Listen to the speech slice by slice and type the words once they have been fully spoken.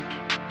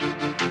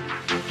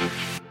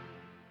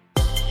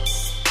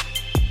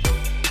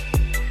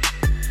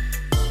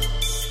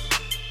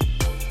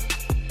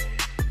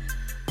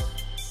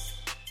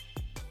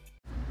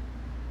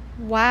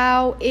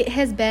Wow, it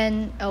has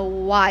been a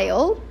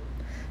while.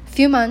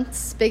 Few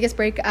months, biggest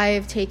break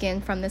I've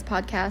taken from this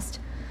podcast.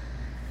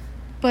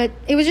 But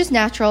it was just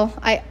natural.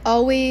 I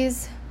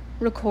always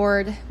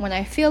record when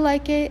I feel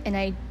like it, and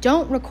I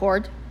don't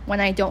record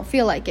when I don't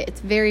feel like it. It's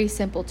very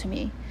simple to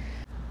me.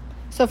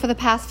 So for the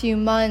past few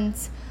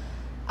months,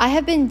 I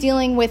have been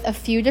dealing with a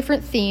few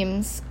different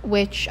themes,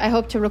 which I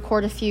hope to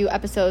record a few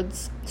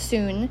episodes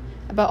soon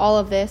about all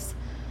of this.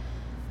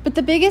 But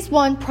the biggest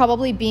one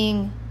probably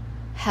being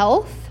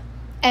health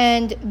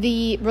and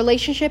the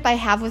relationship I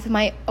have with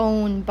my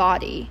own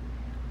body.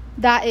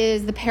 That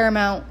is the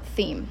paramount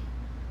theme.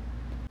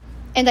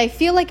 And I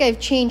feel like I've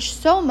changed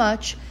so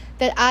much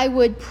that I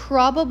would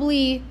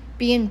probably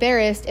be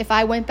embarrassed if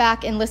I went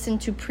back and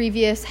listened to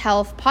previous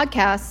health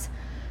podcasts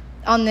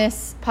on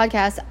this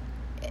podcast.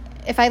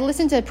 If I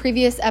listened to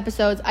previous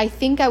episodes, I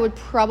think I would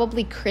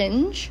probably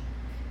cringe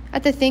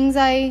at the things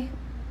I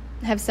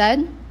have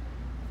said,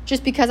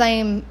 just because I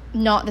am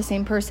not the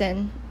same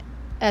person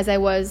as I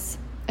was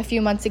a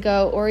few months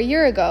ago or a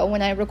year ago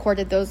when I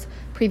recorded those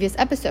previous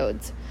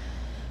episodes.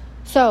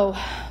 So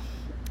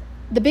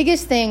the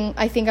biggest thing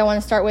I think I want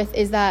to start with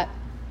is that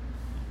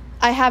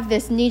I have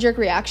this knee-jerk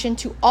reaction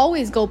to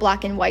always go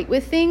black and white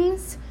with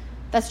things.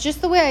 That's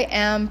just the way I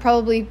am,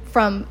 probably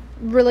from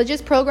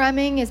religious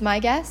programming is my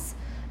guess.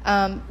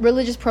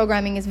 Religious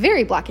programming is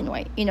very black and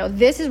white.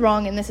 This is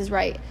wrong and this is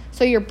right.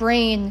 So your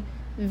brain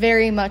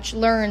very much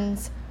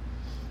learns,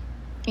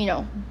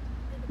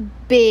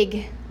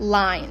 big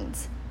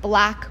lines,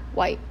 black,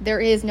 white. There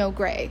is no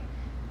gray.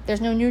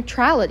 There's no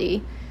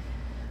neutrality.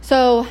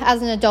 So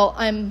as an adult,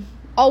 I'm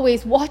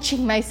always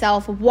watching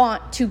myself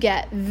want to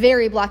get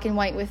very black and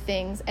white with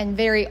things and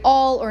very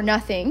all or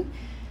nothing.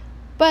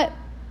 But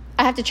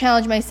I have to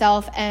challenge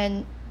myself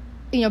and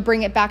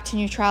bring it back to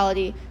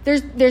neutrality.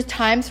 There's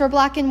times for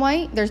black and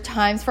white. There's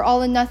times for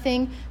all and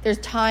nothing. There's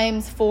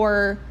times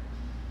for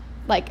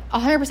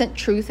 100%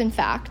 truth and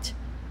fact.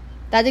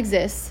 That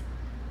exists.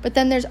 But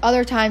then there's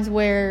other times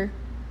where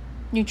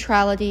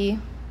neutrality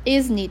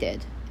is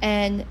needed.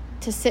 And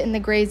to sit in the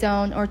gray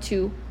zone or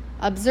to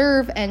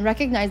observe and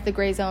recognize the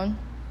gray zone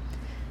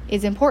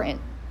is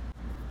important.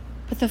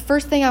 But the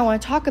first thing I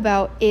want to talk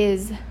about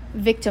is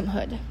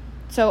victimhood.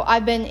 So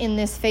I've been in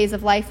this phase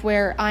of life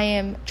where I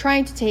am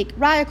trying to take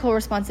radical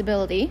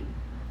responsibility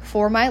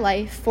for my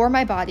life, for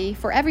my body,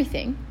 for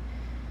everything.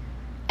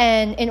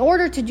 And in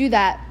order to do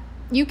that,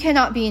 you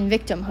cannot be in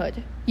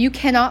victimhood. You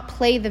cannot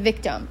play the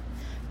victim.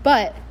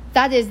 But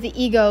that is the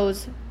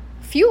ego's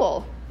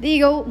fuel. The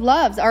ego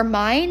our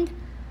mind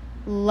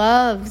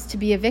loves to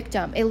be a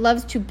victim. It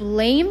loves to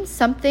blame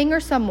something or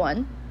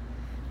someone,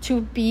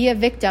 to be a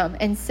victim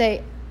and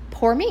say,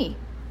 poor me.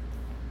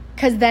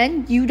 Because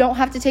then you don't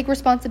have to take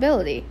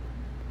responsibility.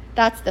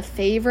 That's the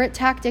favorite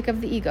tactic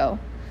of the ego.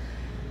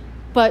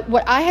 But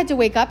what I had to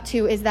wake up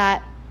to is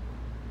that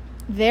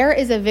there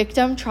is a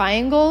victim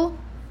triangle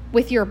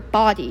with your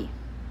body,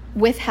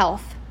 with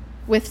health,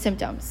 with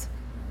symptoms.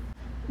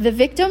 The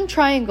victim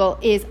triangle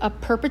is a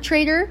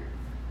perpetrator,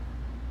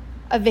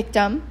 a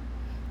victim,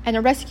 and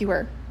a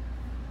rescuer.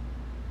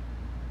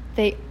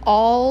 They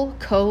all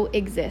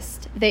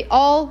coexist. They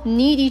all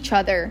need each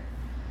other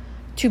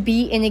to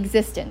be in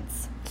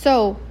existence.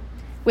 So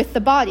with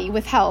the body,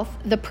 with health,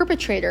 the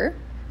perpetrator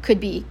could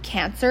be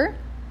cancer.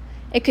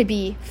 It could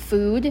be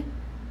food.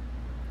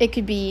 It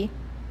could be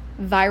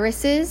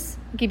viruses.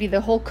 It could be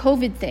the whole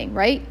COVID thing,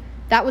 right?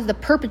 That was the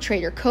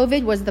perpetrator.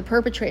 COVID was the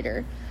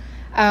perpetrator.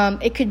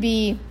 It could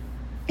be,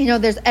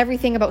 there's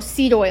everything about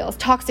seed oils,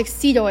 toxic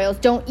seed oils.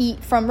 Don't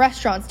eat from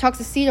restaurants,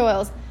 toxic seed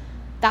oils.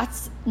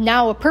 That's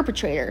now a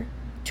perpetrator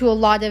to a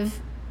lot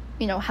of,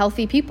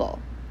 healthy people.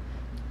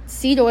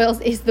 Seed oils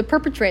is the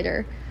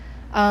perpetrator.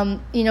 You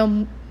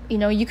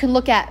can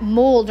look at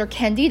mold or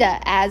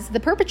candida as the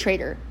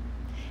perpetrator.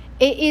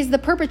 It is the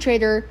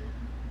perpetrator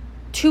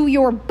to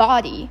your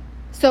body.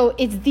 So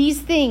it's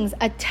these things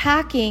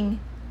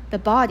attacking the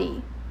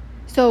body.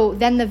 So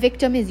then the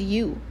victim is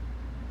you.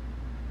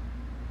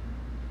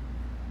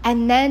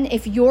 And then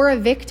if you're a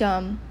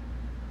victim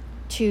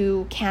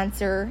to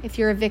cancer, if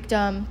you're a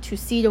victim to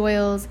seed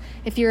oils,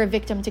 if you're a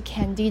victim to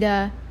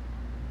candida,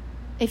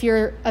 if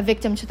you're a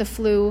victim to the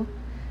flu,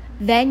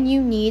 then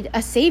you need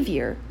a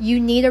savior. You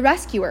need a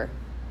rescuer.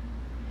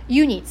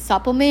 You need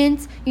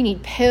supplements, you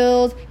need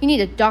pills, you need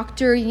a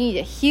doctor, you need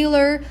a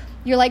healer.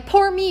 You're like,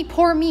 poor me,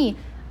 poor me.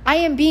 I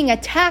am being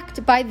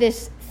attacked by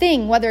this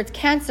thing, whether it's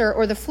cancer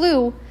or the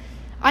flu.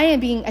 I am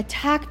being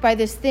attacked by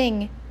this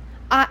thing.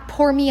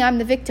 Poor me, I'm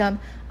the victim.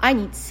 I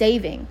need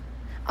saving.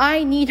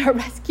 I need a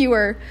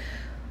rescuer.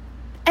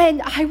 And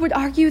I would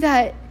argue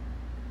that,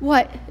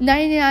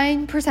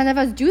 99% of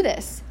us do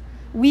this.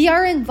 We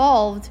are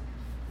involved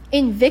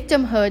in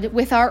victimhood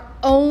with our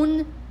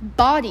own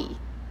body.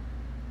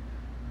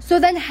 So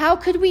then how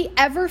could we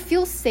ever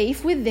feel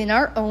safe within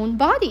our own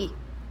body?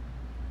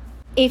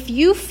 If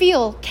you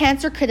feel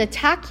cancer could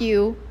attack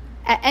you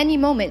at any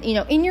moment,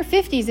 in your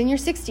 50s, in your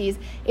 60s,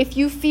 if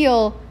you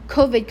feel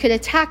COVID could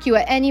attack you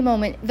at any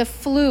moment, the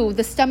flu,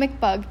 the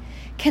stomach bug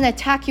can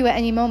attack you at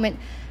any moment,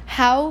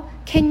 How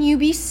can you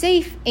be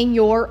safe in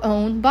your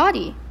own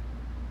body?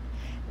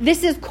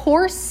 This is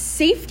core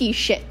safety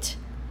shit.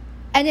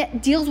 And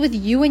it deals with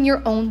you and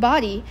your own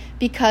body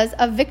because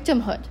of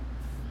victimhood.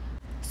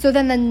 So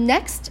then the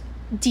next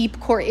deep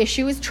core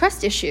issue is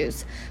trust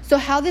issues. So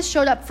how this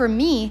showed up for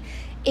me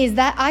is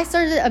that I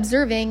started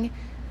observing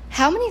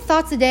how many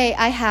thoughts a day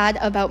I had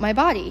about my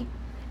body.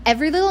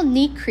 Every little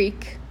knee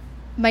creak,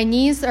 my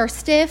knees are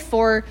stiff,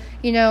 or,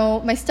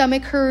 my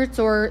stomach hurts,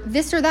 or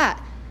this or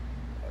that,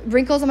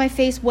 wrinkles on my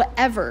face,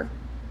 whatever.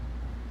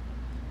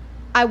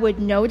 I would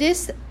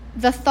notice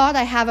the thought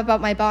I have about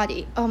my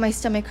body. Oh, my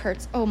stomach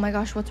hurts. Oh my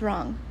gosh, what's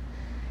wrong?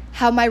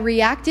 How my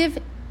reactive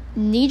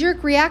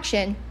knee-jerk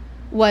reaction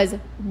was,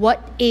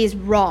 what is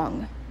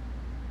wrong?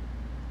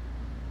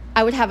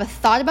 I would have a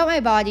thought about my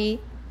body.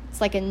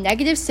 It's like a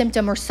negative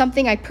symptom or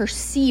something I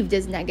perceived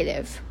as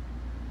negative.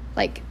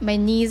 Like, my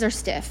knees are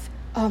stiff.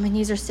 Oh, my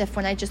knees are stiff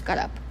when I just got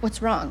up.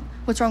 What's wrong?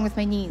 What's wrong with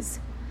my knees?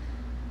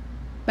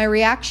 My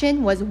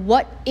reaction was,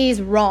 what is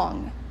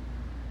wrong?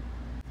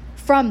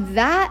 From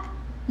that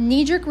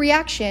knee-jerk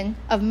reaction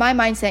of my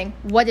mind saying,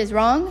 what is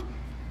wrong?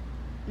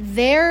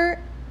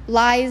 There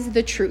lies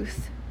the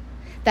truth.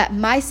 That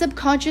my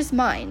subconscious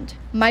mind,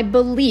 my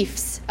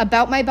beliefs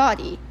about my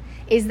body,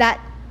 is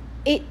that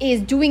it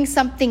is doing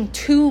something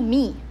to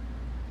me.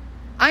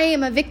 I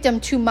am a victim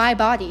to my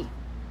body.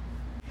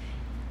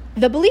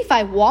 The belief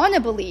I want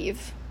to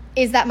believe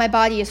is that my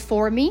body is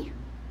for me.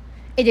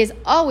 It is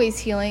always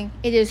healing.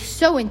 It is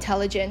so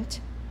intelligent.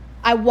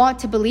 I want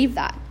to believe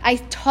that. I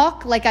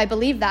talk like I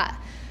believe that.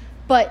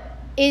 But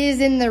it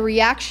is in the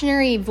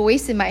reactionary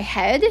voice in my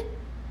head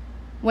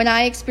when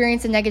I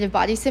experience a negative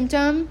body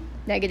symptom,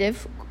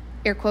 negative,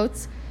 air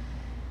quotes,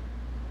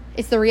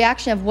 it's the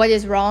reaction of what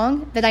is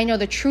wrong, that I know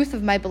the truth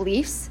of my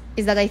beliefs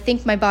is that I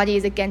think my body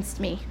is against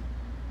me.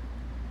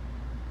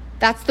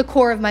 That's the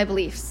core of my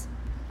beliefs.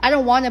 I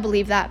don't want to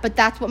believe that, but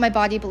that's what my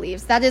body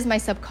believes. That is my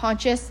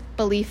subconscious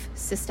belief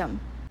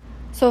system.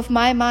 So if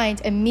my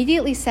mind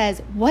immediately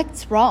says,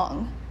 what's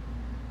wrong?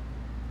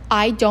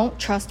 I don't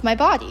trust my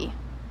body.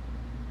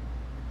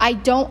 I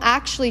don't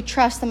actually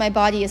trust that my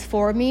body is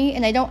for me,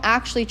 and I don't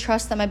actually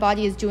trust that my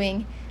body is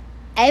doing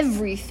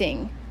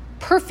everything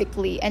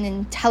perfectly and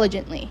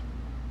intelligently.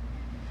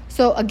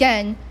 So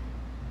again,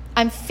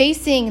 I'm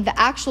facing the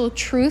actual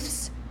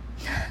truths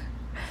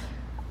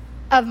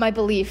of my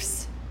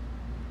beliefs.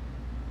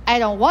 I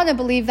don't want to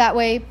believe that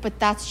way, but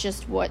that's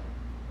just what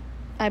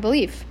I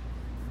believe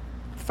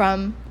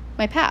from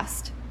my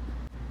past.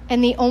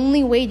 And the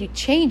only way to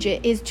change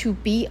it is to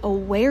be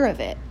aware of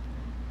it.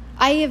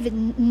 I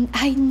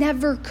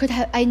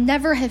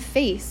never have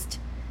faced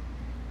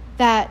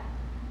that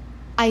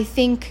I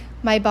think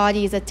my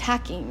body is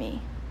attacking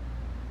me,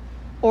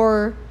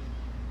 or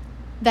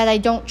that I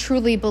don't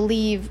truly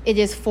believe it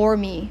is for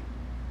me.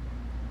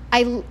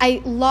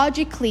 I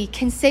logically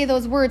can say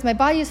those words, my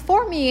body is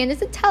for me and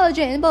it's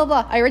intelligent and blah,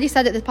 blah. I already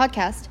said it in this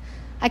podcast.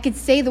 I could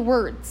say the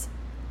words,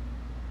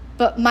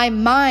 but my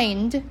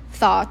mind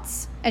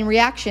thoughts and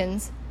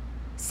reactions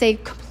say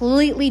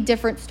completely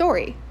different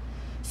story.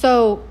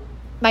 So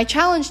my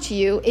challenge to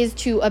you is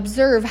to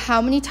observe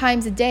how many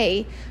times a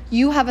day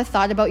you have a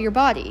thought about your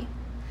body.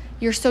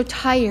 You're so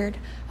tired.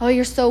 Oh,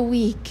 you're so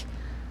weak.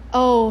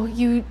 Oh,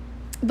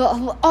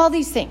 but all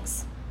these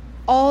things.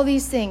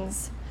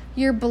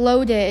 You're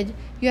bloated.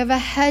 You have a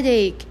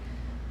headache.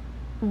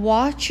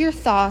 Watch your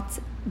thoughts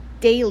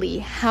daily.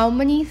 How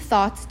many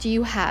thoughts do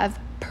you have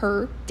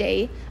per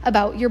day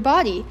about your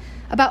body?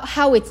 About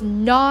how it's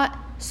not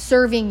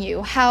serving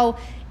you, how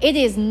it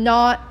is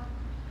not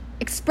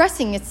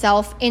expressing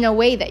itself in a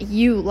way that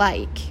you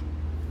like.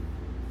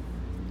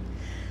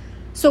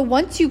 So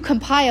once you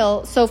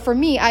compile, so for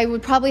me, I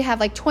would probably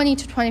have like 20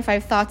 to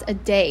 25 thoughts a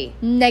day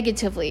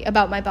negatively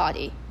about my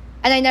body.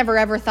 And I never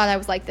ever thought I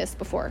was like this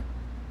before.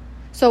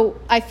 So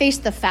I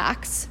faced the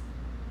facts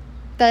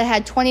that I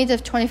had 20 to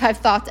 25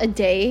 thoughts a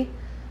day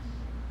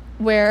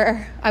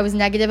where I was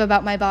negative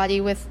about my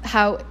body with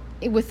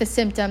the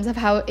symptoms of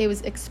how it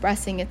was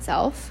expressing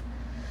itself.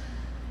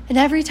 And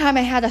every time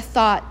I had a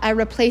thought, I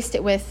replaced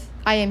it with,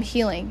 I am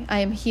healing, I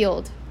am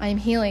healed, I am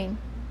healing.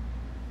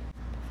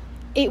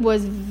 It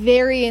was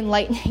very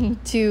enlightening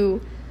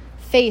to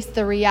face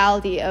the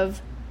reality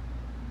of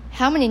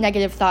how many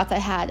negative thoughts I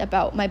had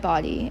about my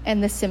body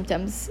and the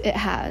symptoms it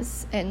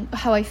has and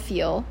how I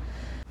feel.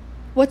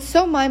 What's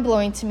so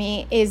mind-blowing to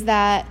me is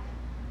that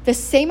the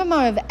same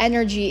amount of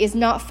energy is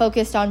not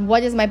focused on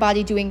what is my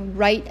body doing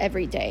right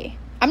every day.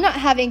 I'm not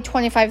having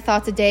 25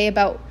 thoughts a day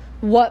about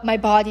what my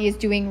body is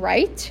doing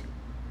right.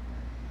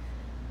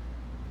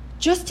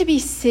 Just to be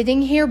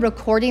sitting here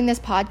recording this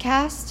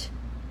podcast,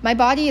 my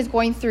body is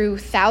going through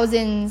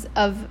thousands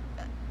of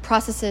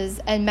processes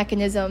and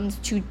mechanisms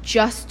to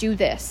just do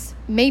this.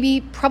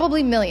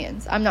 Probably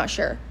millions, I'm not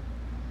sure.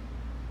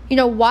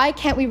 Why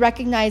can't we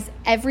recognize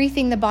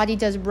everything the body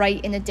does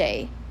right in a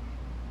day?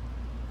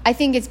 I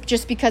think it's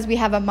just because we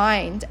have a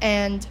mind,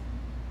 and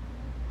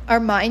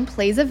our mind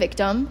plays a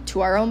victim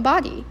to our own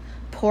body.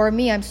 Poor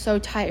me, I'm so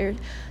tired.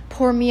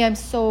 Poor me, I'm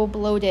so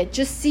bloated.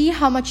 Just see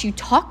how much you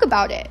talk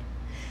about it.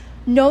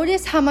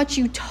 Notice how much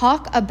you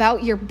talk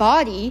about your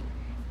body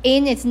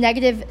in its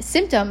negative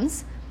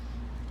symptoms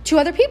to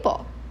other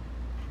people.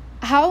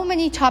 How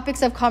many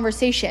topics of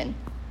conversation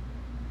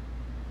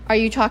are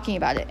you talking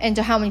about it, and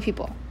to how many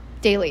people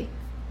daily?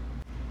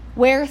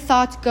 Where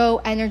thoughts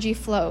go, energy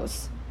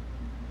flows.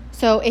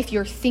 So if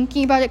you're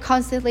thinking about it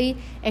constantly,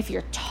 if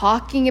you're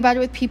talking about it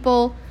with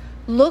people,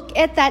 look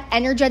at that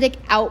energetic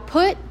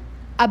output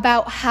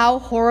about how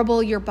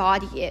horrible your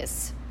body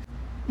is.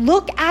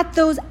 Look at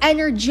those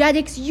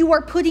energetics you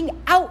are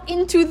putting out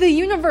into the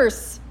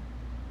universe.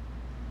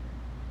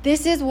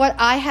 This is what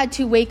I had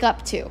to wake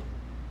up to.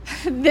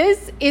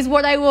 This is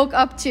what I woke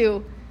up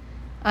to.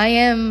 I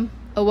am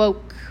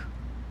awoke.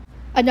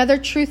 Another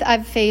truth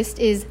I've faced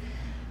is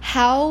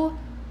how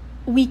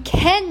we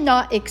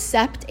cannot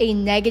accept a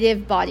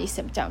negative body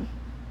symptom.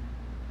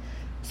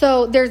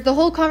 So there's the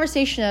whole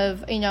conversation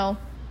of,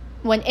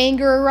 when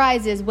anger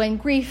arises, when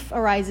grief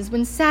arises,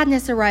 when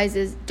sadness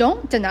arises,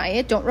 don't deny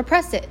it, don't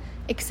repress it,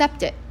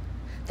 accept it.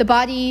 The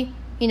body,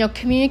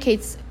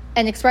 communicates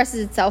and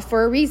expresses itself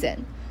for a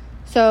reason.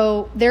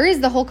 So there is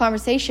the whole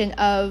conversation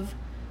of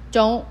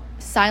don't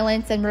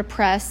silence and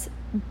repress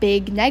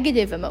big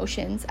negative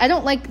emotions. I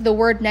don't like the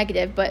word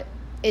negative, but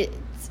it's,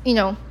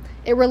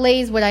 it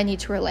relays what I need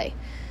to relay.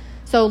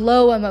 So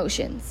low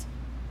emotions.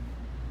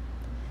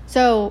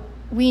 So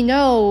we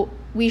know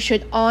we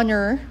should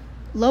honor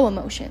low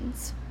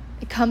emotions.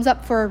 It comes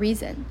up for a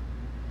reason.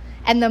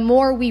 And the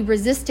more we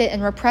resist it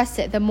and repress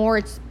it, the more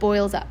it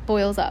boils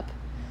up.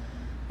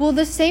 Well,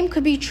 the same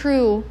could be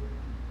true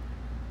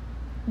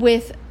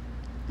with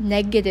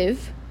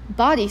negative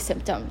body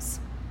symptoms.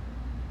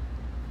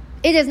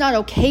 It is not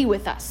okay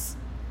with us.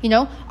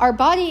 Our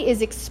body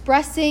is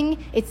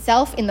expressing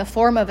itself in the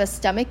form of a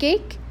stomach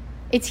ache.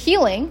 It's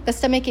healing. The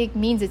stomach ache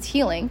means it's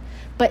healing,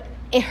 but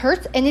it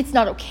hurts and it's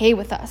not okay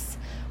with us.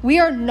 We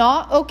are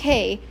not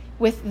okay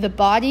with the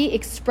body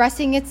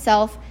expressing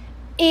itself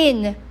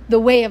in the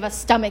way of a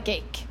stomach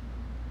ache.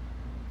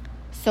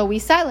 So we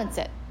silence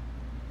it.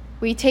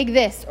 We take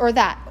this or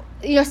that,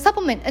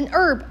 supplement, an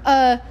herb,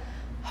 a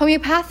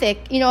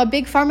homeopathic, a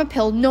big pharma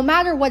pill, no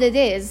matter what it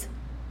is,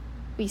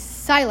 we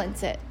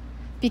silence it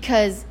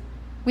because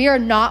we are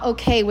not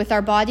okay with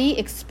our body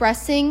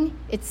expressing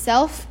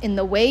itself in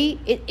the way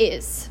it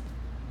is.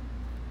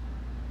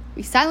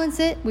 We silence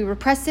it, we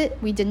repress it,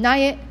 we deny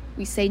it,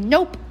 we say,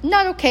 nope,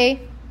 not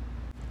okay.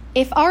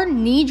 If our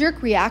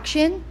knee-jerk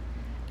reaction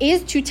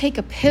is to take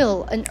a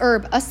pill, an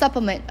herb, a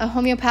supplement, a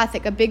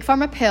homeopathic, a big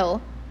pharma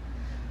pill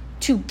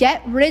to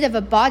get rid of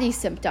a body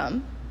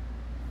symptom,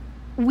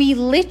 we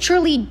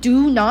literally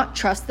do not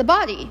trust the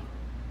body.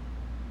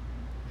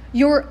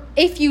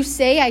 If you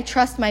say, I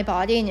trust my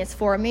body and it's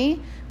for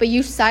me, but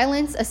you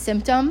silence a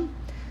symptom,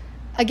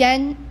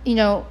 again,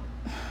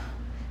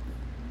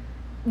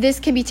 this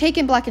can be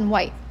taken black and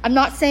white. I'm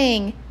not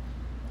saying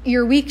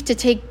you're weak to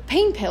take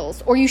pain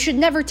pills or you should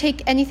never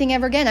take anything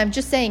ever again. I'm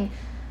just saying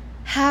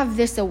have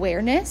this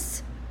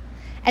awareness.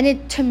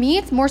 And to me,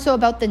 it's more so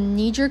about the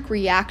knee-jerk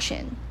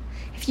reaction.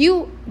 If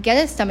you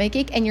get a stomach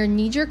ache and your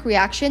knee-jerk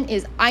reaction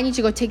is, I need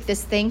to go take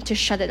this thing to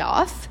shut it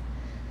off,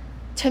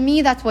 to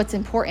me, that's what's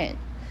important.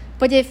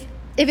 But if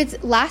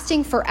it's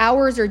lasting for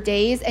hours or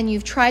days and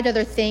you've tried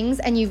other things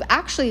and you've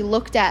actually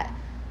looked at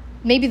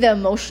maybe the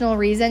emotional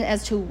reason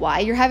as to why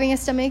you're having a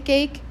stomach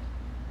ache,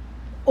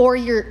 or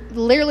you're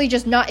literally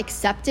just not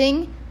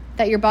accepting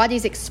that your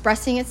body's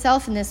expressing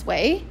itself in this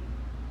way,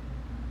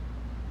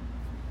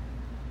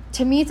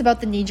 to me, it's about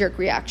the knee-jerk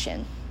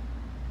reaction.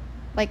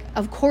 Like,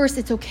 of course,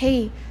 it's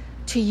okay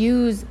to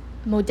use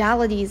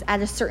modalities at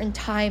a certain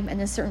time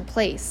and a certain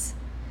place.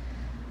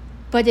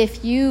 But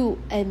if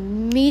you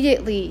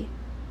immediately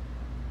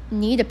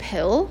need a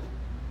pill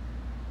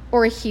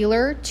or a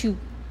healer to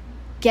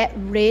get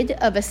rid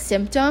of a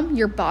symptom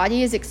your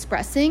body is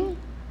expressing,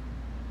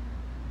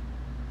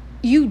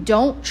 you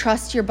don't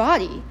trust your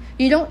body.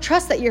 You don't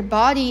trust that your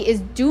body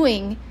is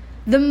doing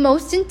the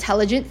most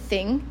intelligent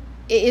thing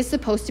it is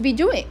supposed to be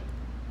doing.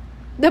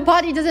 The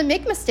body doesn't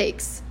make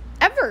mistakes,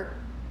 ever.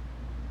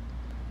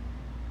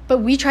 But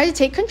we try to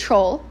take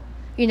control.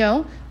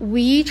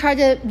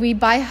 We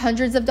buy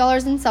hundreds of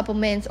dollars in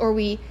supplements, or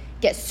we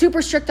get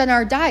super strict on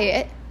our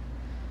diet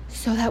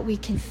so that we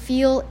can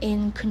feel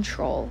in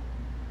control.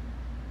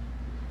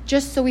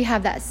 Just so we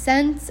have that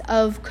sense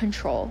of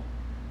control.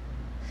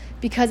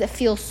 Because it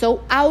feels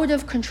so out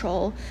of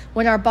control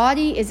when our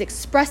body is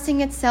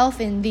expressing itself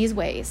in these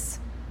ways.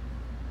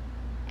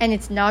 And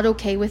it's not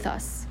okay with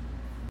us.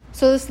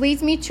 So this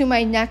leads me to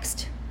my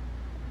next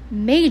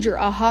major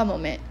aha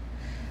moment.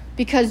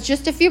 Because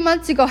just a few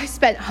months ago, I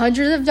spent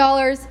hundreds of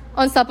dollars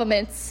on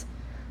supplements,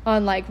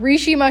 on like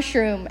reishi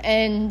mushroom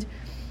and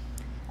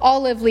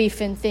olive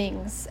leaf and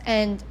things.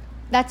 And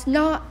that's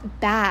not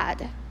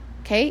bad,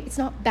 okay? It's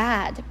not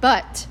bad,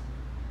 but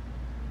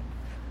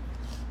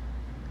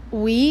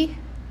we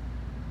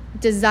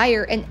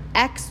desire an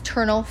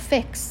external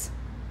fix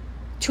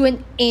to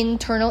an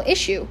internal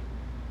issue,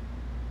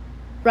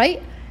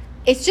 right?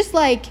 It's just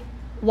like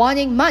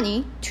wanting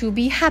money to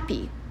be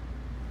happy,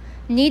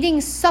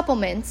 needing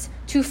supplements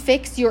to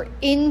fix your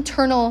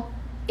internal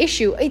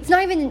issue. It's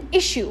not even an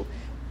issue.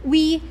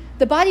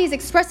 The body is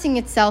expressing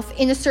itself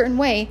in a certain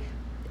way.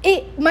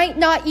 It might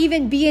not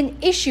even be an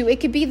issue. It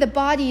could be the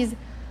body's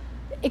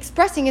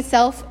expressing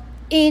itself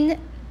in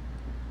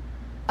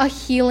a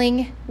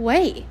healing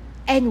way,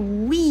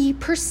 and we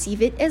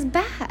perceive it as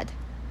bad.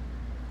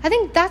 I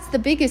think that's the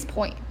biggest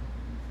point,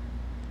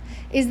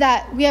 is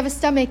that we have a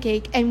stomach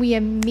ache and we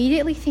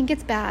immediately think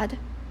it's bad,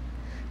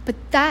 but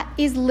that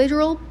is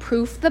literal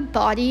proof the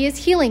body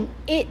is healing.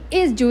 It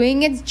is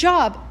doing its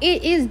job.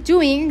 It is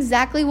doing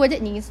exactly what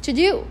it needs to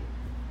do.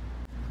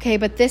 Okay,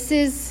 but this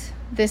is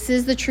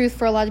the truth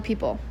for a lot of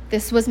people.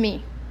 This was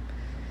me.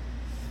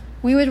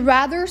 We would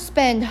rather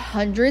spend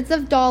hundreds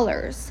of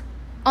dollars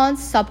on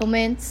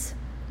supplements,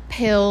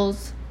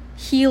 pills,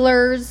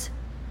 healers,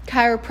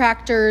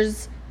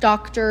 chiropractors,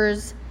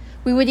 doctors.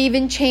 We would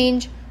even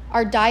change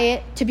our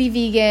diet to be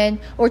vegan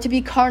or to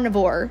be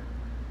carnivore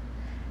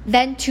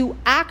than to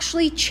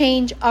actually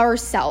change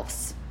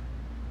ourselves.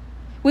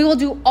 We will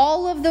do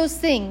all of those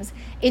things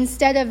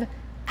instead of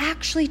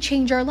actually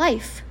change our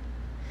life,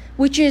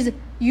 which is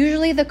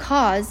usually the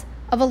cause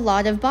of a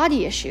lot of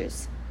body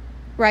issues,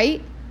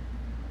 right?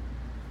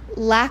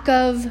 Lack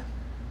of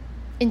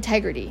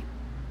integrity,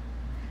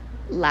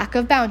 lack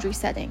of boundary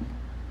setting,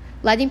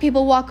 letting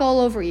people walk all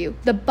over you.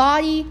 The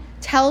body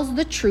tells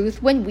the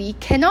truth when we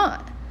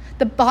cannot.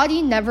 The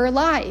body never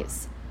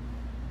lies.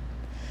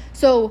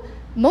 So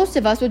most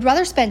of us would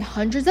rather spend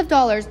hundreds of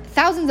dollars,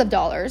 thousands of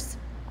dollars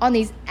on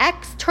these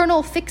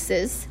external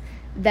fixes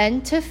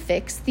than to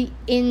fix the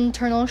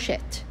internal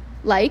shit,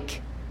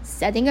 like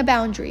setting a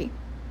boundary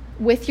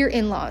with your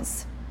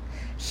in-laws,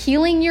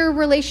 healing your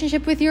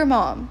relationship with your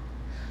mom,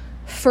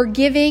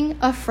 forgiving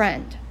a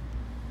friend,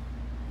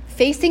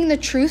 facing the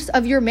truths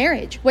of your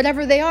marriage,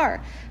 whatever they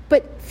are,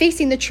 but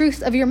facing the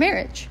truths of your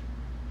marriage.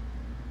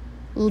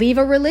 Leave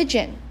a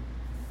religion.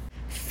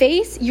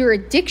 Face your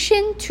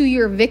addiction to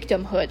your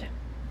victimhood.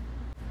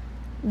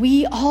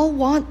 We all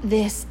want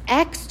this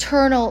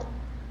external,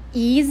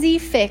 easy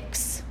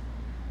fix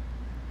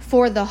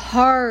for the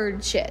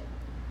hard shit.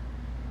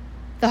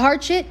 The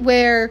hard shit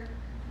where,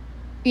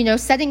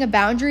 setting a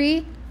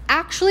boundary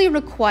actually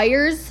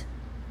requires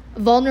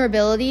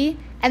vulnerability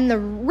and the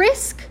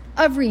risk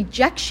of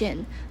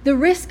rejection, the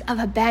risk of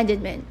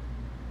abandonment,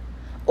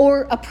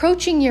 or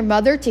approaching your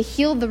mother to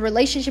heal the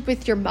relationship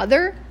with your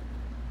mother.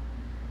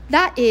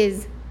 That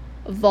is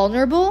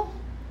vulnerable,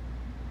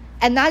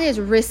 and that is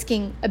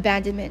risking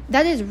abandonment.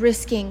 That is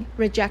risking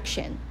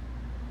rejection.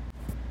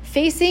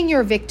 Facing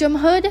your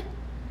victimhood,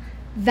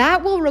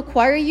 that will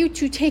require you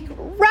to take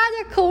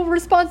radical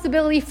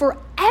responsibility for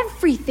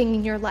everything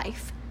in your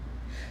life.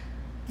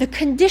 The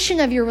condition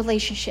of your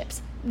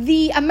relationships,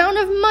 the amount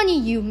of money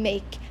you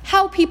make,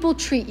 how people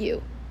treat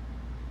you.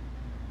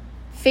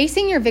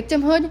 Facing your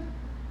victimhood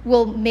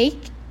will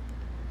make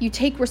you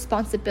take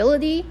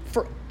responsibility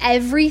for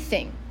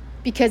everything,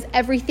 because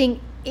everything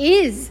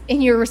is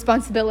in your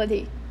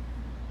responsibility.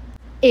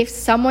 If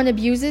someone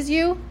abuses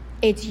you,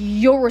 it's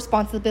your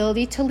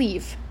responsibility to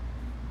leave.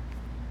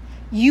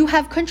 You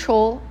have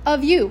control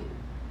of you,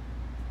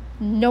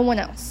 no one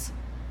else.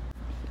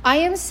 I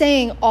am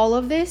saying all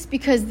of this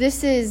because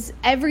this is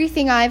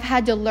everything I've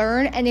had to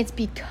learn, and it's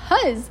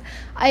because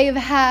I have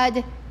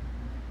had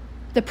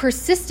the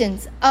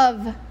persistence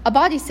of a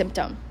body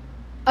symptom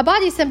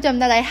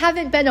that I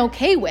haven't been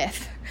okay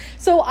with.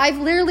 So I've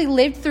literally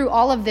lived through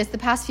all of this the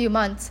past few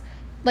months,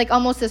 like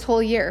almost this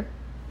whole year,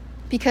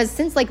 because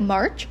since like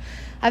March,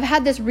 I've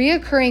had this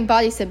reoccurring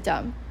body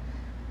symptom.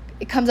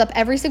 It comes up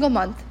every single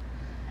month.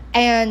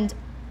 And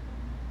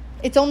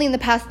it's only in the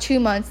past 2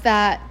 months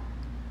that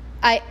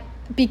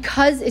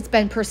because it's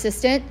been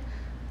persistent,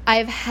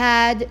 I've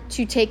had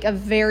to take a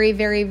very,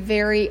 very,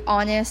 very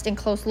honest and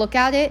close look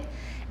at it.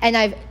 And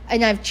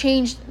I've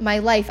changed my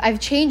life. I've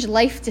changed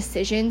life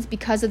decisions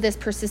because of this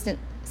persistent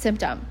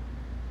symptom.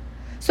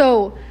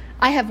 So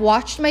I have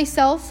watched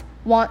myself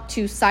want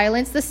to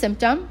silence the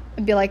symptom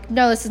and be like,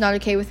 no, this is not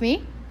okay with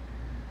me.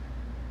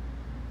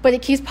 But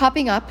it keeps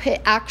popping up.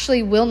 It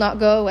actually will not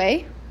go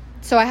away.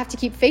 So I have to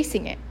keep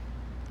facing it.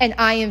 And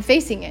I am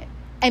facing it.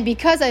 And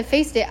because I've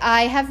faced it,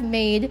 I have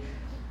made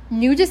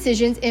new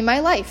decisions in my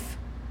life.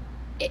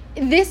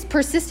 This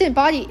persistent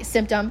body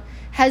symptom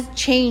has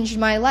changed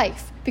my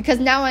life because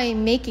now I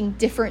am making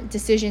different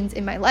decisions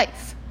in my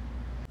life.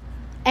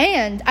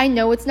 And I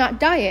know it's not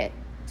diet.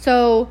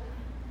 So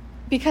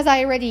because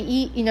I already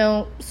eat,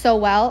 so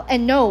well,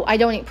 and no, I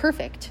don't eat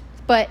perfect.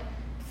 But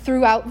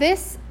throughout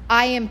this,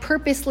 I am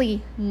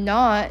purposely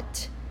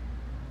not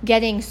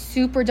getting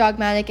super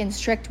dogmatic and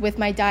strict with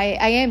my diet.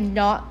 I am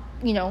not,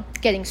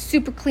 getting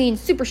super clean,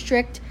 super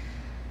strict,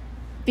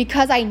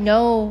 because I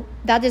know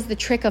that is the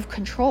trick of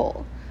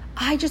control.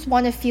 I just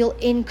want to feel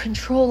in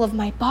control of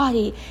my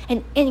body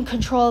and in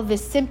control of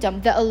this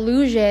symptom, the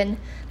illusion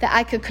that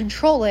I could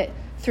control it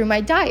through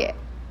my diet.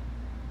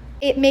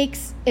 It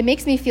makes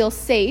me feel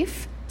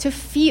safe to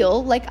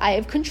feel like I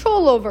have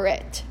control over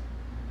it.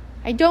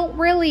 I don't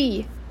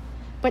really,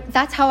 but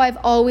that's how I've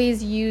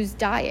always used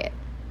diet,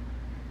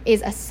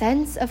 is a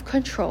sense of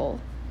control.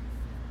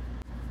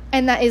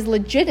 And that is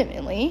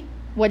legitimately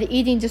what an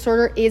eating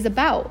disorder is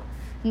about.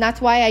 And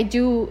that's why I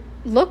do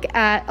look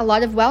at a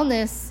lot of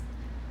wellness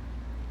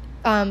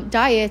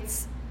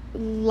diets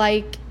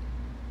like,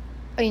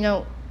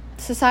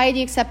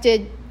 society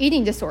accepted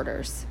eating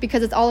disorders,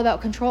 because it's all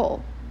about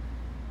control.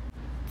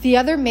 The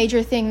other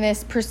major thing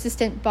this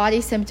persistent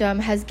body symptom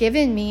has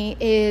given me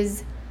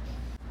is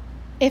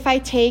if I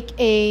take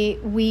a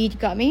weed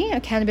gummy, a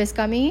cannabis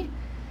gummy,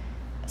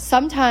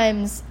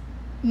 sometimes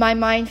my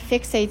mind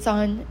fixates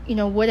on,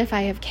 what if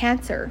I have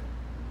cancer?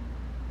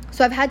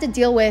 So I've had to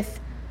deal with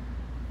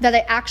that I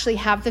actually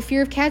have the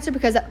fear of cancer,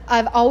 because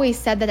I've always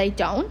said that I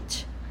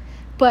don't,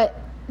 but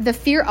the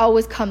fear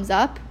always comes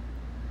up.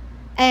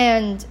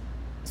 And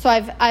so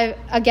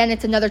again,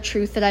 it's another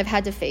truth that I've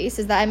had to face,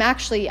 is that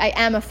I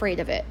am afraid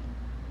of it.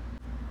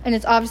 And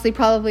it's obviously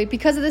probably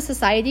because of the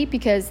society,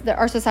 because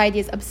our society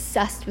is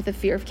obsessed with the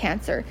fear of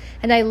cancer.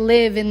 And I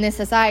live in this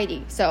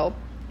society, so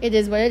it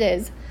is what it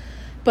is.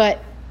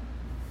 But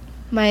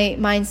my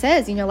mind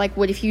says,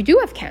 what if you do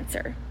have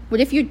cancer?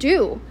 What if you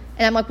do?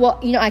 And I'm like, well,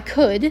 I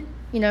could.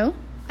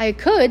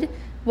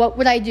 What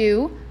would I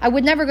do? I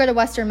would never go to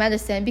Western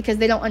medicine because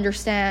they don't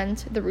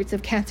understand the roots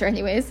of cancer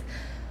anyways.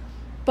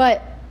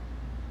 But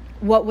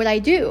what would I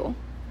do?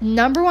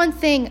 Number one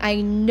thing I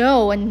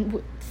know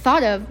and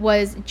thought of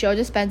was Joe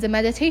Dispenza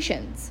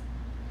meditations.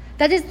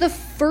 That is the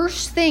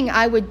first thing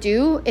I would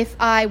do if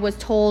I was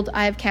told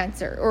I have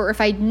cancer, or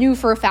if I knew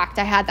for a fact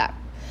I had that.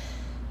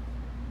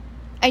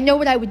 I know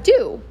what I would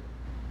do.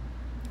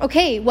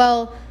 Okay,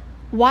 well,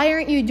 why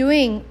aren't you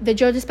doing the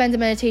Joe Dispenza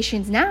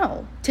meditations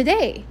now,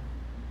 today?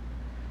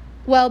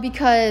 Well,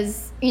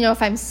 because,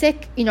 if I'm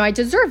sick, I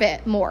deserve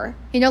it more.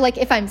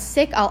 If I'm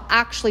sick, I'll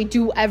actually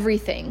do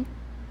everything.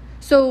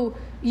 So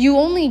you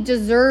only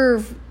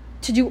deserve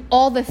to do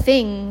all the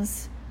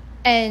things,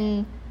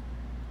 and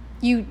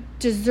you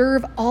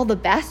deserve all the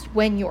best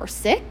when you're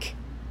sick?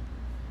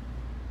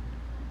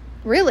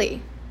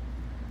 Really?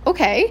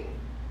 Okay.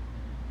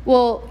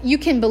 Well, you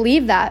can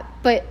believe that,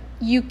 but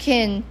you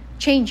can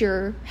change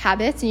your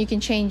habits and you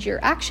can change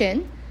your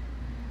action.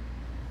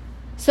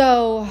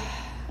 So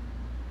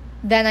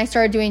then I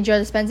started doing Joe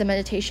Dispenza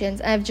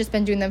meditations. I've just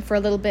been doing them for a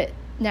little bit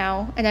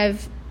now, and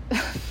I've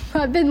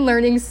been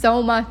learning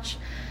so much.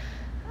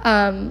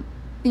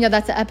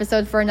 That's an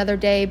episode for another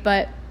day,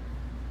 but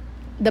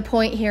the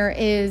point here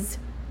is,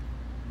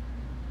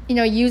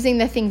 using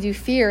the things you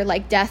fear,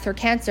 like death or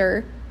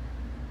cancer,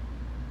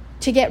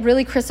 to get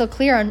really crystal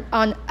clear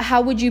on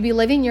how would you be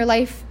living your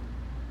life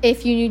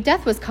if you knew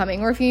death was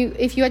coming, or if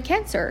you had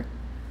cancer.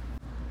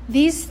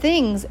 These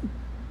things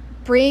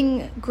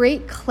bring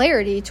great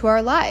clarity to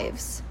our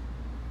lives.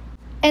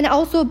 And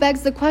also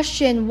begs the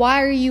question,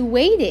 why are you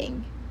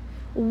waiting?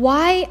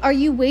 Why are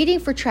you waiting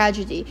for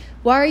tragedy?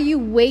 Why are you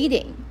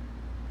waiting?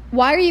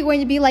 Why are you going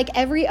to be like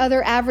every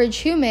other average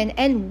human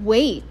and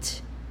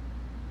wait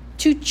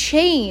to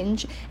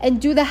change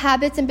and do the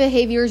habits and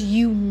behaviors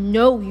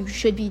you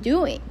should be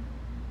doing?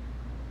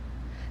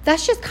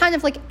 That's just kind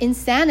of like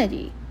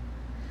insanity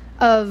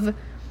of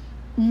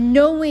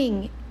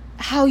knowing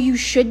how you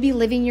should be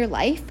living your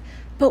life,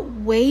 but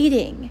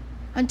waiting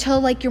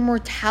until your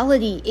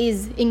mortality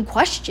is in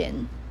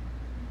question.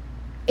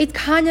 It's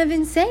kind of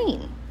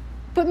insane,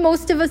 but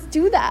most of us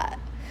do that.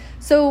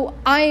 So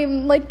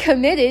I'm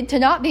committed to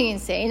not being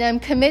insane. I'm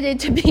committed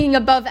to being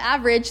above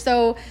average.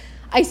 So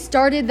I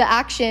started the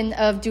action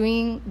of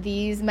doing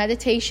these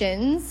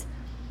meditations,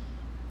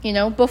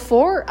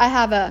 before I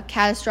have a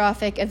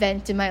catastrophic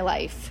event in my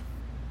life.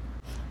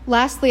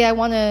 Lastly, I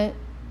want to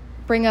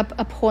bring up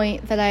a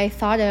point that I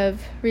thought of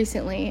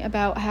recently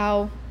about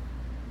how,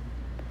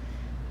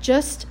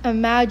 just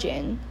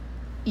imagine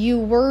you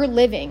were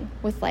living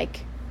with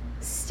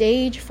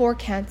stage 4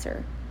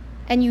 cancer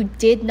and you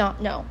did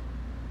not know.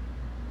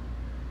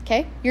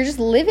 Okay? You're just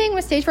living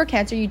with stage 4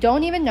 cancer. You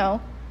don't even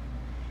know.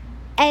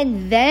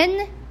 And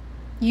then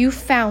you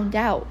found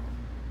out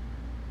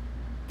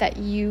that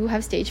you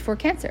have stage 4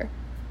 cancer.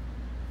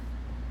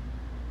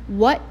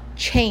 What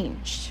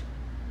changed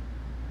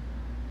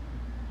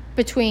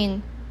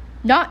between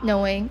not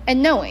knowing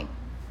and knowing?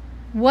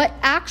 What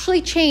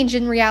actually changed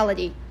in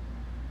reality?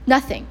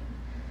 Nothing.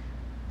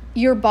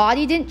 Your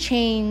body didn't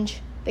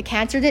change. The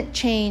cancer didn't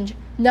change.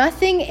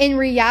 Nothing in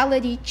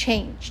reality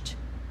changed.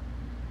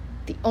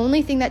 The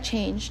only thing that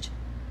changed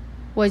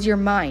was your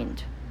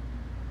mind.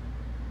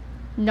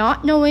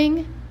 Not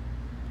knowing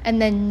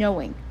and then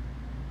knowing.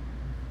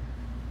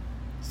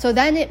 So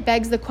then it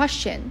begs the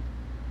question,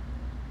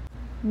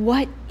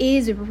 what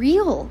is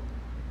real?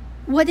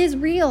 What is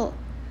real?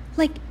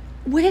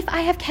 What if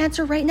I have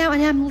cancer right now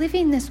and I'm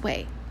living this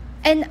way?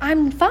 And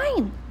I'm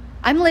fine.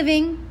 I'm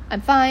living.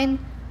 I'm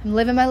fine. I'm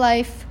living my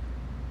life.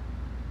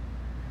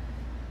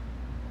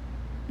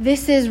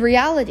 This is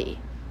reality.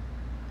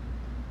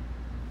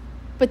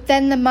 But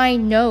then the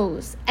mind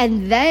knows,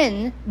 and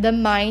then the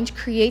mind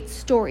creates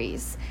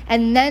stories,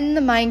 and then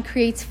the mind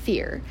creates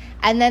fear,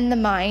 and then the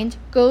mind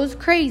goes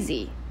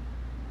crazy.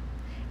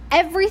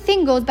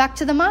 Everything goes back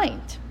to the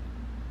mind.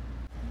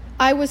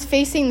 I was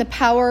facing the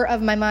power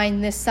of my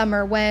mind this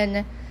summer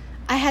when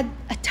I had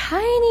a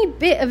tiny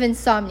bit of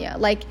insomnia.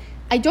 Like,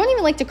 I don't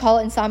even like to call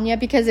it insomnia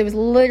because it was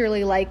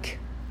literally like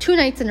 2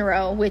 nights in a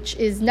row, which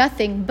is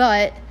nothing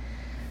but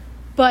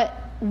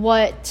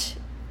what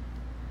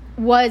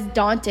was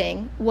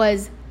daunting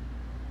was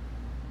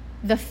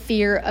the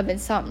fear of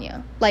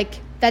insomnia, like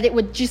that it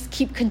would just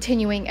keep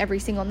continuing every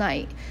single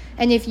night.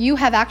 And if you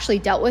have actually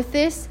dealt with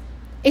this,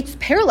 it's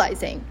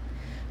paralyzing,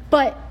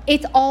 but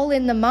it's all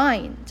in the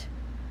mind.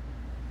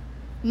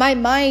 My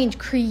mind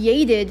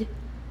created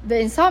the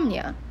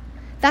insomnia.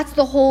 That's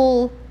the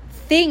whole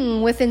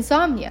thing with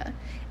insomnia,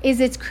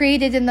 is it's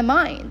created in the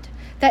mind,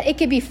 that it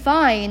could be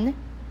fine.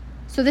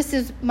 So this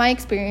is my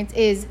experience,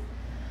 is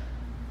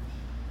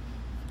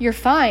you're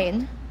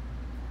fine,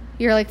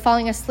 you're like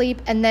falling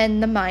asleep, and then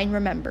the mind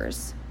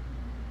remembers.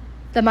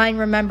 The mind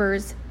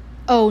remembers,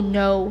 oh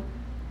no,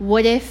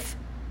 what if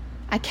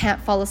I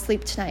can't fall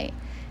asleep tonight?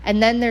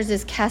 And then there's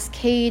this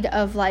cascade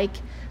of like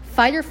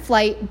fight or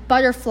flight,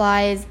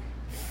 butterflies,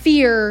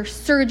 fear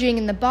surging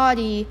in the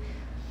body,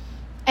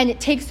 and it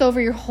takes over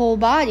your whole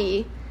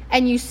body,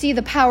 and you see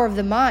the power of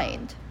the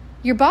mind.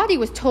 Your body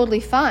was totally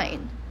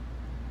fine.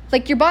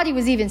 Like, your body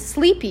was even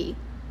sleepy,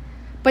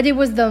 but it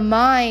was the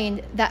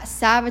mind that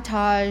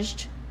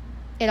sabotaged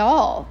it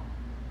all.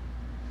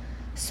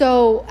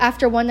 So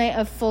after one night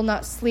of full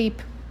not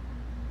sleep,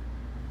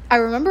 I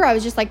remember I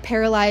was just like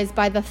paralyzed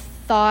by the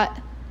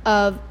thought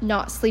of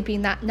not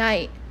sleeping that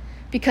night,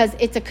 because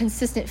it's a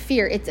consistent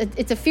fear.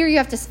 It's a fear you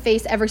have to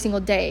face every single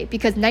day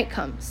because night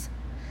comes.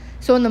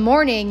 So in the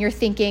morning, you're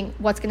thinking,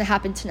 what's going to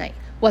happen tonight?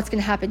 What's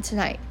going to happen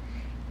tonight?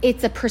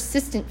 It's a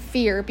persistent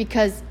fear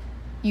because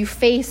you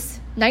face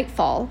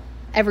nightfall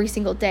every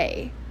single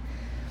day.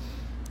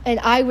 And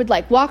I would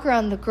like walk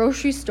around the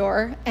grocery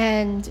store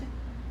and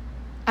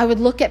I would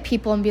look at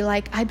people and be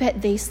like, I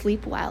bet they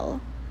sleep well.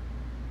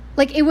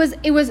 Like, it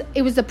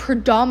was a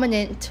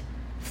predominant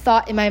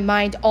thought in my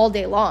mind all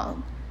day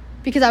long,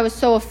 because I was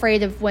so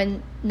afraid of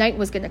when night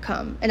was going to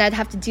come and I'd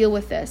have to deal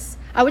with this.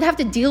 I would have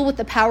to deal with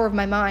the power of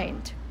my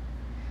mind.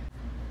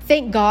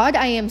 Thank God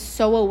I am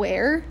so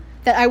aware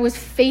that I was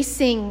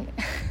facing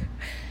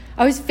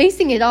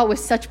it all with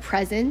such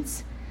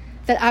presence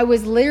that I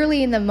was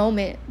literally in the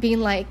moment being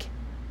like,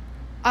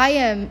 I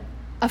am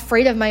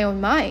afraid of my own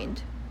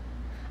mind.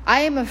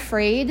 I am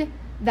afraid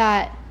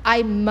that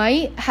I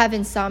might have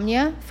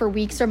insomnia for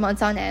weeks or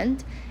months on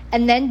end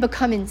and then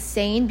become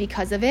insane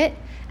because of it,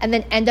 and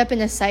then end up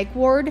in a psych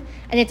ward,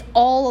 and it's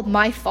all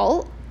my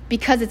fault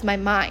because it's my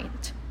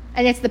mind.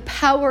 And it's the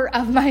power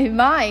of my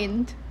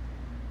mind.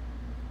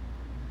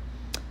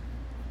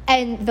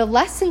 And the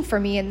lesson for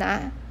me in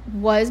that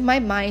was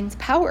my mind's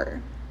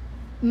power.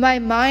 My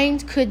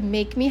mind could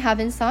make me have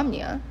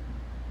insomnia,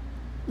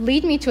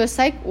 lead me to a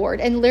psych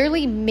ward, and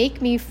literally make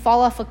me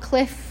fall off a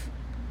cliff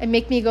and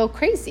make me go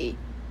crazy.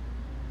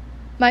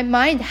 My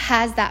mind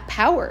has that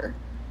power.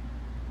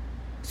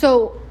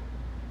 So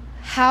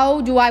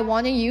how do I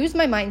want to use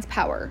my mind's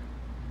power?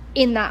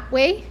 In that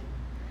way,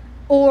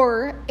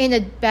 or in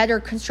a better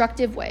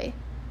constructive way,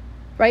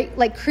 right?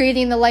 Like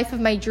creating the life of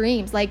my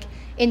dreams. Like,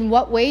 in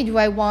what way do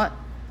I want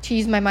to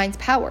use my mind's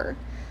power?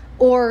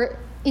 Or,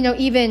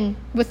 even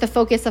with the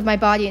focus of my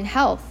body and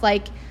health,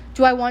 like,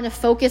 do I want to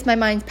focus my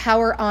mind's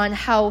power on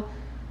how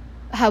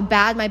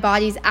bad my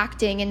body's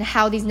acting and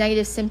how these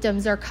negative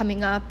symptoms are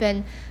coming up,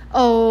 and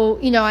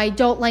I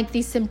don't like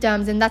these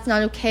symptoms and that's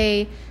not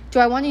okay? Do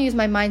I want to use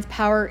my mind's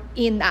power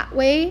in that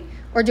way,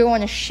 or do I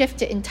want to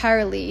shift it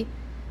entirely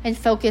and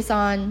focus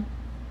on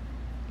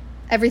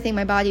everything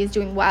my body is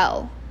doing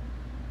well,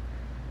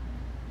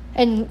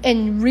 and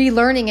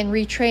relearning and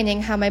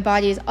retraining how my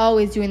body is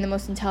always doing the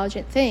most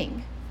intelligent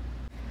thing?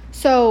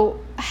 So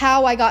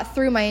how I got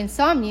through my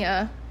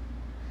insomnia,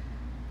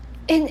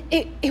 and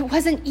it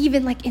wasn't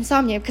even like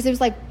insomnia, because it was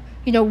like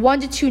 1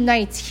 to 2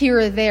 nights here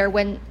or there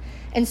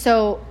and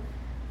so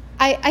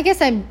I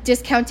guess I'm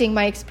discounting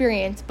my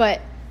experience,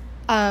 but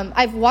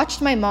I've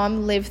watched my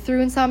mom live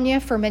through insomnia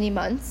for many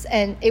months,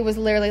 and it was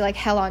literally like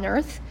hell on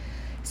earth.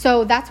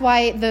 So that's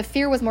why the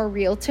fear was more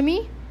real to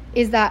me,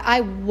 is that I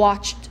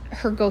watched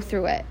her go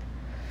through it.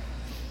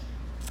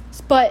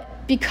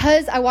 But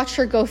because I watched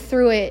her go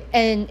through it,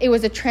 and it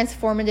was a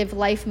transformative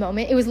life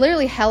moment, it was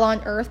literally hell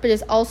on earth, but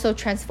it's also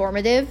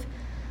transformative.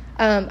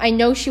 I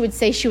know she would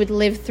say she would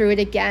live through it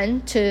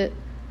again to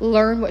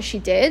learn what she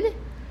did.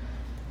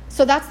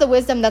 So that's the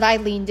wisdom that I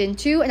leaned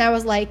into, and I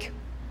was like,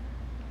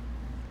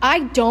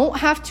 I don't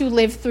have to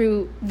live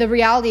through the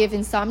reality of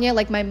insomnia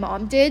like my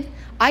mom did.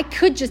 I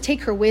could just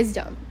take her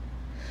wisdom.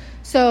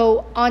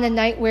 So on a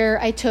night where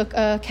I took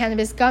a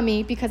cannabis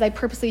gummy, because I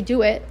purposely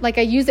do it, like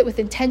I use it with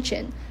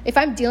intention. If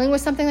I'm dealing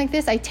with something like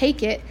this, I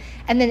take it,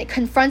 and then it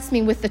confronts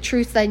me with the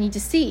truth that I need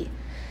to see.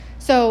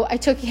 So I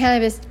took a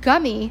cannabis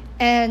gummy,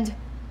 and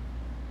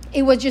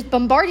it was just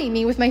bombarding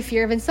me with my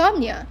fear of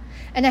insomnia.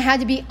 And I had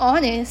to be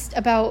honest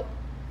about,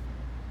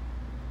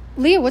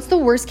 Leah, what's the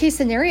worst case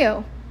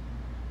scenario?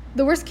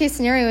 The worst case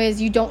scenario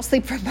is you don't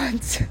sleep for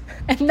months.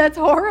 And that's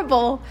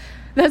horrible.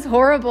 That's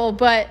horrible.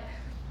 But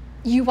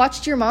you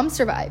watched your mom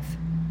survive.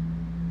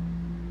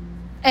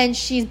 And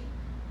she's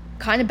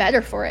kind of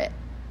better for it.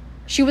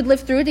 she would live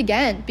through it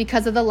again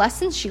because of the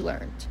lessons she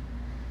learned.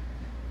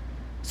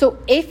 So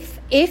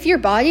if your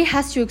body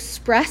has to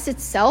express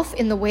itself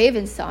in the way of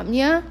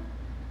insomnia,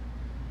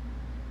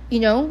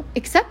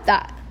 accept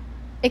that.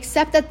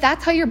 Accept that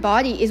that's how your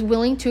body is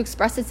willing to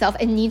express itself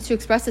and needs to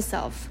express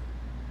itself.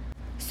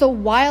 So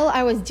while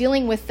I was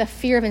dealing with the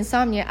fear of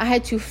insomnia, I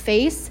had to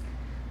face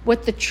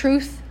with the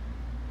truth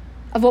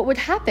of what would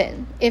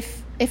happen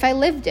if I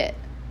lived it.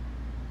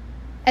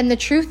 And the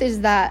truth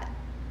is that,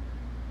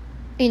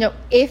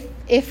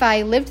 if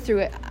I lived through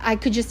it, I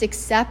could just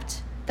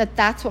accept that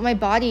that's what my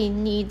body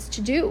needs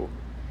to do.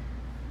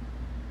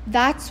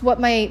 That's what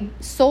my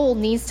soul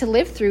needs to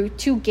live through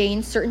to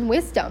gain certain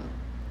wisdom.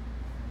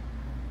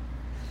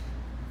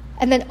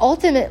 And then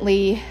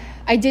ultimately,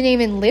 I didn't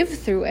even live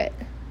through it.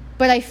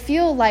 But I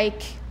feel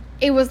like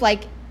it was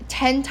like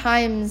 10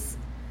 times,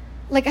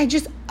 like I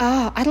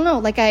don't know,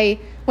 like I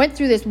went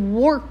through this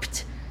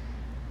warped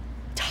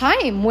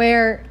time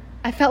where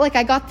I felt like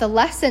I got the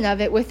lesson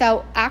of it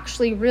without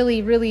actually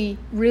really, really,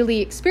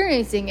 really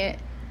experiencing it.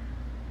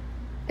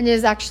 And it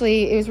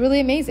was really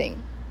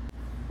amazing.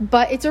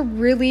 But it's a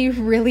really,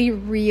 really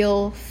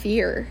real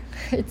fear.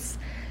 It's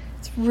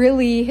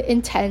really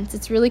intense.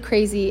 It's really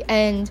crazy.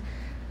 And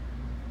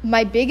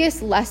my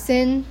biggest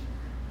lesson,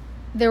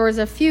 there was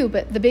a few,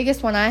 but the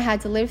biggest one I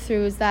had to live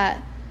through is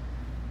that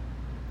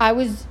I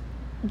was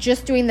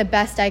just doing the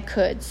best I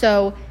could.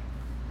 So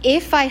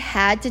if I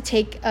had to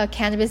take a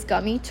cannabis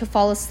gummy to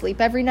fall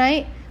asleep every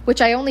night, which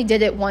I only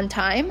did it one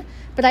time,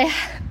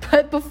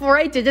 but before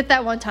I did it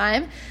that one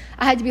time,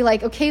 I had to be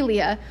like, okay,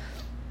 Leah,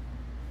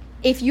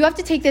 if you have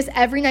to take this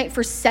every night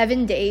for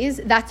 7 days,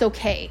 that's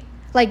okay.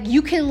 Like,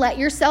 you can let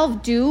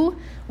yourself do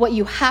what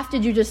you have to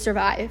do to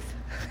survive.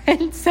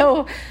 And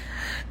so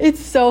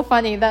it's so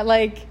funny that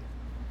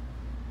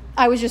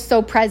I was just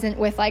so present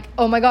with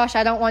oh my gosh,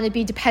 I don't want to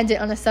be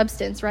dependent on a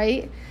substance,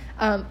 right?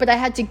 But I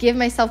had to give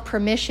myself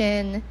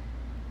permission.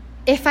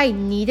 If I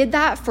needed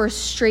that for a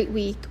straight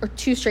week or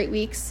 2 straight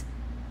weeks,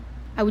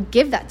 I would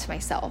give that to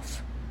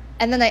myself.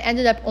 And then I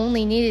ended up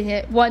only needing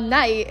it one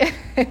night.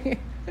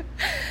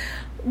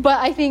 But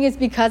I think it's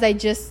because I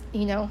just,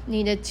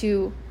 needed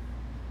to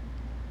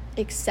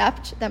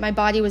accept that my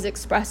body was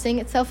expressing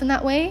itself in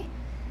that way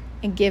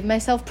and give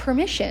myself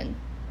permission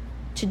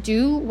to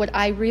do what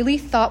I really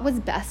thought was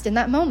best in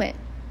that moment.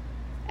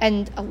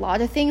 And a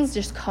lot of things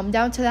just come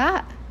down to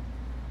that.